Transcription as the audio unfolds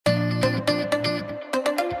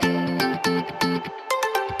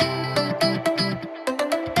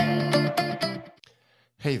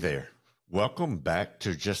Hey there. Welcome back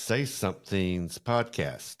to Just Say Something's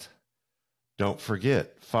podcast. Don't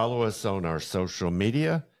forget, follow us on our social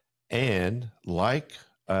media and like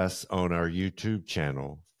us on our YouTube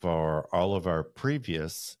channel for all of our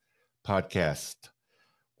previous podcasts.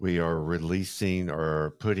 We are releasing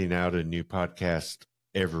or putting out a new podcast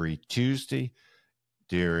every Tuesday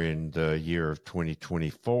during the year of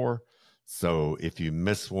 2024. So if you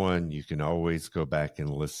miss one, you can always go back and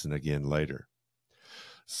listen again later.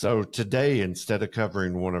 So today, instead of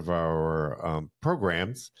covering one of our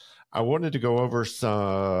programs, I wanted to go over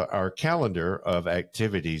our calendar of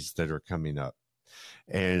activities that are coming up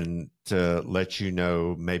and to let you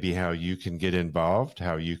know maybe how you can get involved,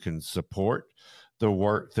 how you can support the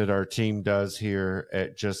work that our team does here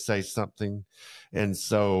at Just Say Something. And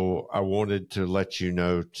so I wanted to let you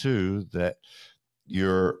know too that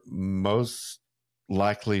you're most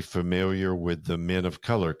likely familiar with the Men of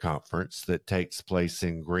Color Conference that takes place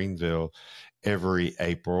in Greenville every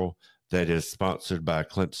April, that is sponsored by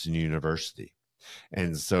Clemson University.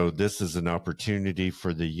 And so this is an opportunity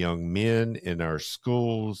for the young men in our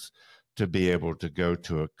schools to be able to go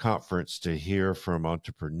to a conference to hear from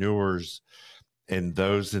entrepreneurs and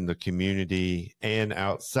those in the community and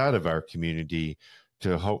outside of our community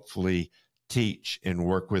to hopefully teach and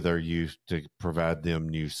work with our youth to provide them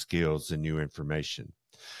new skills and new information.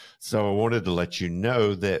 So I wanted to let you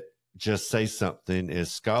know that Just Say Something is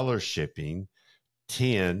scholarshiping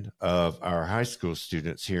 10 of our high school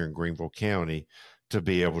students here in Greenville County to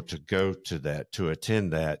be able to go to that, to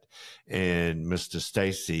attend that. And Mr.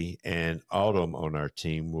 Stacy and Autumn on our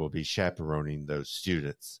team will be chaperoning those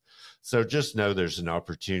students. So just know there's an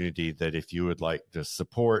opportunity that if you would like to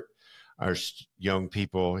support our young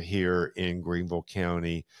people here in Greenville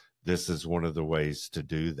County, this is one of the ways to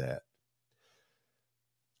do that.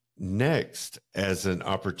 Next, as an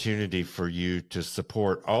opportunity for you to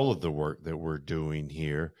support all of the work that we're doing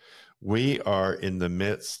here, we are in the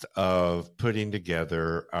midst of putting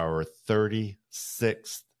together our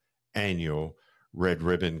 36th annual Red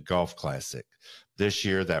Ribbon Golf Classic. This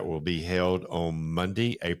year, that will be held on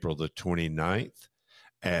Monday, April the 29th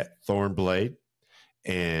at Thornblade.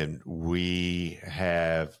 And we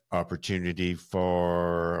have opportunity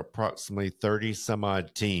for approximately 30 some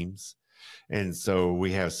odd teams. And so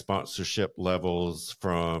we have sponsorship levels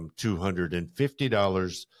from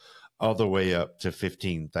 $250 all the way up to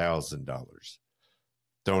 $15,000.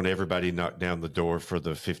 Don't everybody knock down the door for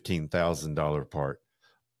the $15,000 part,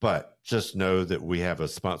 but just know that we have a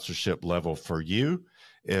sponsorship level for you.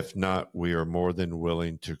 If not, we are more than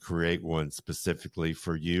willing to create one specifically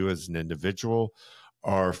for you as an individual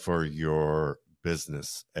or for your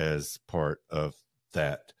business as part of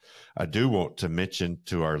that. I do want to mention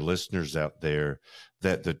to our listeners out there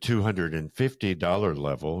that the $250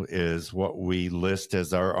 level is what we list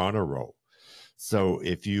as our honor roll. So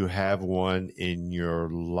if you have one in your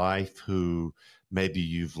life who maybe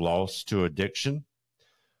you've lost to addiction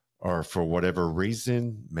or for whatever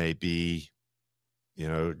reason, maybe,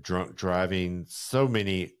 drunk driving, so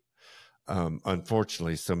many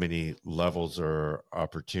unfortunately, so many levels or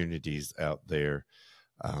opportunities out there.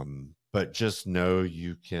 But just know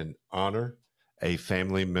you can honor a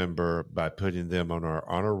family member by putting them on our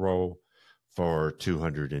honor roll for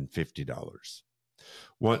 $250.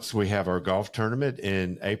 Once we have our golf tournament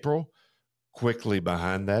in April, quickly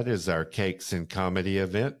behind that is our Cakes and Comedy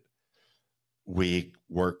event. We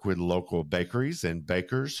work with local bakeries and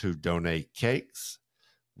bakers who donate cakes.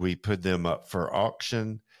 We put them up for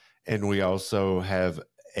auction. And we also have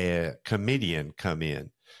a comedian come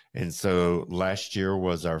in. And so last year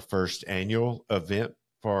was our first annual event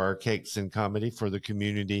for our Cakes and Comedy for the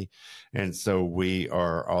community. And so we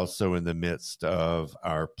are also in the midst of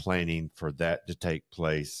our planning for that to take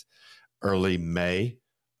place early May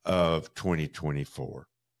of 2024.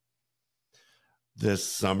 This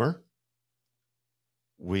summer,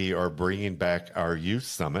 we are bringing back our youth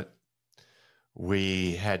summit.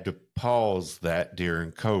 We had to pause that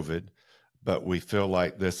during COVID, but we feel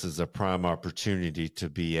like this is a prime opportunity to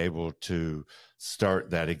be able to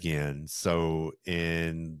start that again. So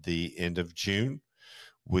in the end of June,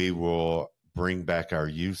 we will bring back our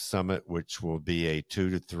youth summit, which will be a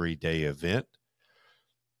 2 to 3 day event.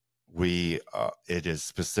 It is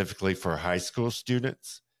specifically for high school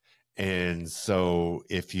students. And so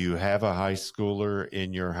if you have a high schooler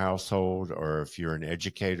in your household, or if you're an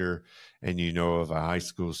educator and you know of a high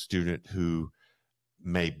school student who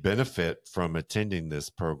may benefit from attending this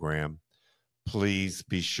program, please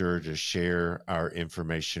be sure to share our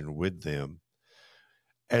information with them.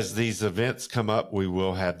 As these events come up, we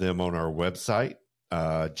will have them on our website,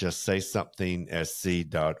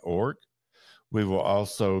 justsaysomething.sc.org. We will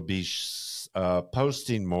also be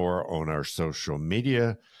posting more on our social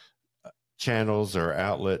media channels or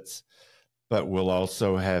outlets, but we'll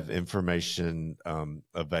also have information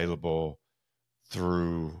available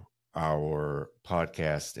through our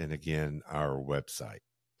podcast and again, our website.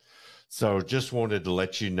 So just wanted to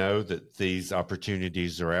let you know that these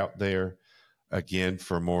opportunities are out there. Again,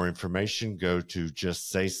 for more information, go to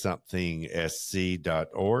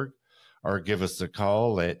justsaysomethingsc.org or give us a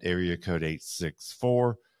call at area code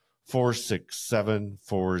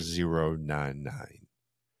 864-467-4099.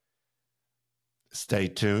 Stay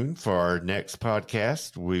tuned for our next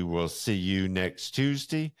podcast. We will see you next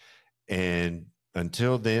Tuesday. And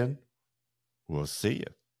until then, we'll see you.